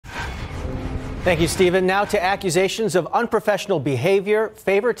Thank you, Stephen. Now to accusations of unprofessional behavior,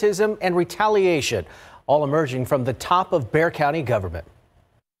 favoritism, and retaliation, all emerging from the top of Bexar County government.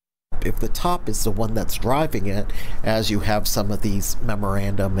 If the top is the one that's driving it, as you have some of these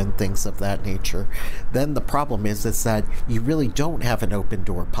memorandum and things of that nature, then the problem is that you really don't have an open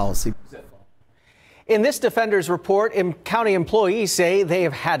door policy. In this Defender's report, county employees say they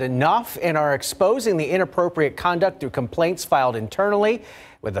have had enough and are exposing the inappropriate conduct through complaints filed internally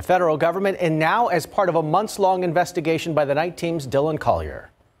with the federal government and now as part of a months-long investigation by the night team's Dylan Collier.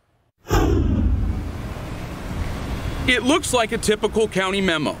 It looks like a typical county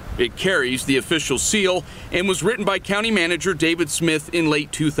memo. It carries the official seal and was written by County Manager David Smith in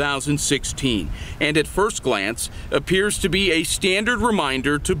late 2016, and at first glance appears to be a standard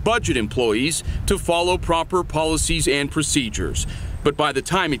reminder to budget employees to follow proper policies and procedures. But by the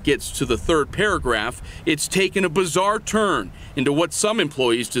time it gets to the third paragraph, it's taken a bizarre turn into what some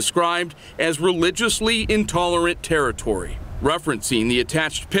employees described as religiously intolerant territory. Referencing the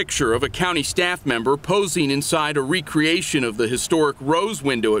attached picture of a county staff member posing inside a recreation of the historic Rose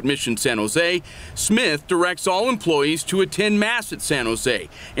window at Mission San Jose, Smith directs all employees to attend Mass at San Jose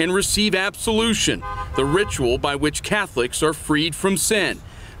and receive absolution, the ritual by which Catholics are freed from sin.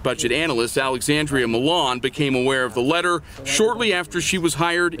 Budget analyst Alexandria Milan became aware of the letter shortly after she was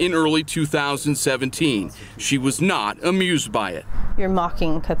hired in early 2017. She was not amused by it. You're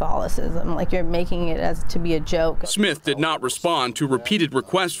mocking Catholicism, like you're making it as to be a joke. Smith did not respond to repeated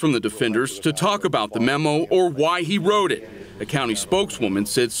requests from the defenders to talk about the memo or why he wrote it. A county spokeswoman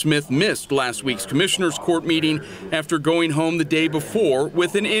said Smith missed last week's commissioners' court meeting after going home the day before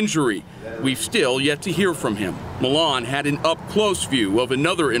with an injury. We've still yet to hear from him. Milan had an up-close view of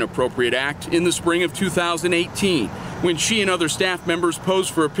another inappropriate act in the spring of 2018 when she and other staff members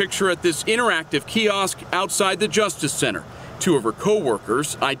posed for a picture at this interactive kiosk outside the Justice Center. Two of her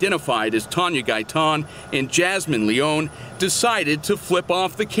co-workers, identified as Tanya Gaitan and Jasmine Leone, decided to flip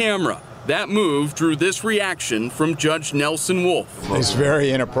off the camera. That move drew this reaction from Judge Nelson Wolf. It's very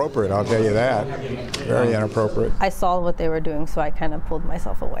inappropriate, I'll tell you that. Very inappropriate. I saw what they were doing, so I kind of pulled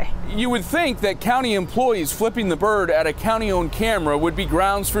myself away. You would think that county employees flipping the bird at a county-owned camera would be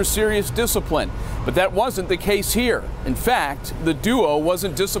grounds for serious discipline, but that wasn't the case here. In fact, the duo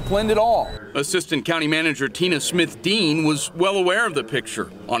wasn't disciplined at all. Assistant County Manager Tina Smith-Dean was well aware of the picture.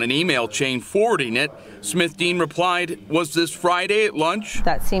 On an email chain forwarding it, Smith-Dean replied, "Was this Friday at lunch?"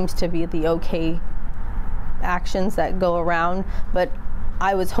 That seems to be the okay actions that go around, but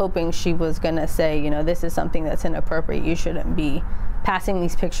I was hoping she was going to say, you know, this is something that's inappropriate. You shouldn't be passing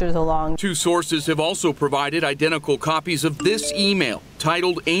these pictures along. Two sources have also provided identical copies of this email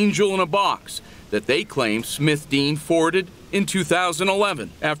titled "Angel in a Box" that they claim Smith-Dean forwarded in 2011.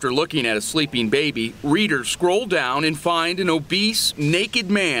 After looking at a sleeping baby, readers scroll down and find an obese, naked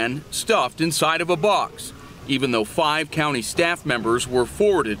man stuffed inside of a box. Even though 5 county staff members were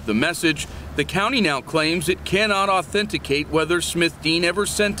forwarded the message, the county now claims it cannot authenticate whether Smith-Dean ever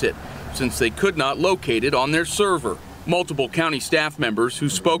sent it, since they could not locate it on their server. Multiple county staff members who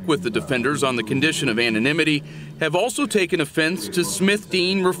spoke with the defenders on the condition of anonymity have also taken offense to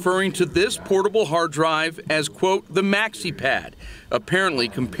Smith-Dean referring to this portable hard drive as, quote, the maxi pad, apparently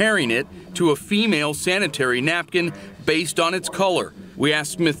comparing it to a female sanitary napkin based on its color. We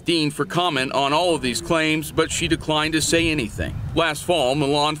asked Smith-Dean for comment on all of these claims, but she declined to say anything. Last fall,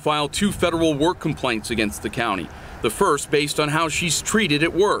 Milan filed 2 federal work complaints against the county, the first based on how she's treated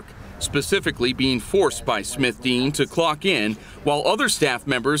at work, specifically being forced by Smith-Dean to clock in while other staff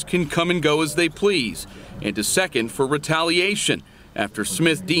members can come and go as they please, and a second for retaliation after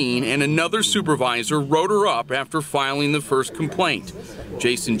Smith-Dean and another supervisor wrote her up after filing the first complaint.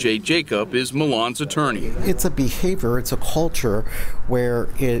 Jason J. Jacob is Milan's attorney. It's a behavior, it's a culture where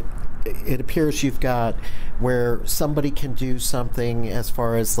it appears you've got where somebody can do something as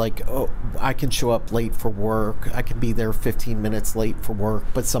far as like, oh, I can show up late for work, I can be there 15 minutes late for work,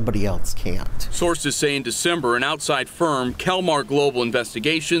 but somebody else can't. Sources say in December, an outside firm, Kelmar Global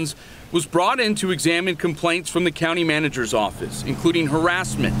Investigations, was brought in to examine complaints from the county manager's office, including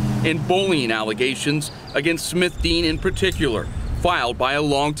harassment and bullying allegations against Smith-Dean in particular, filed by a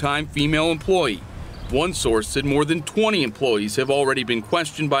longtime female employee. One source said more than 20 employees have already been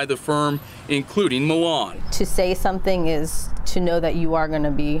questioned by the firm, including Milan. To say something is to know that you are going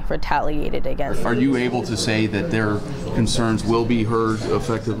to be retaliated against. Are you able to say that their concerns will be heard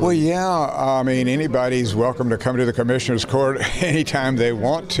effectively? Well, yeah. I mean, anybody's welcome to come to the Commissioner's Court anytime they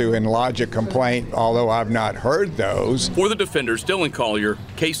want to and lodge a complaint, although I've not heard those. For the defenders, Dylan Collier,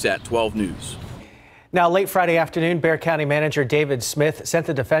 KSAT 12 News. Now, late Friday afternoon, Bexar County Manager David Smith sent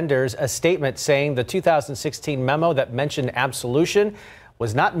the defenders a statement saying the 2016 memo that mentioned absolution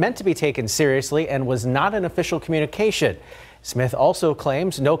was not meant to be taken seriously and was not an official communication. Smith also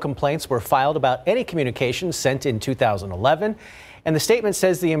claims no complaints were filed about any communications sent in 2011. And the statement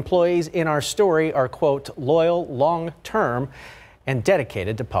says the employees in our story are, quote, loyal, long-term, and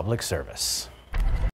dedicated to public service.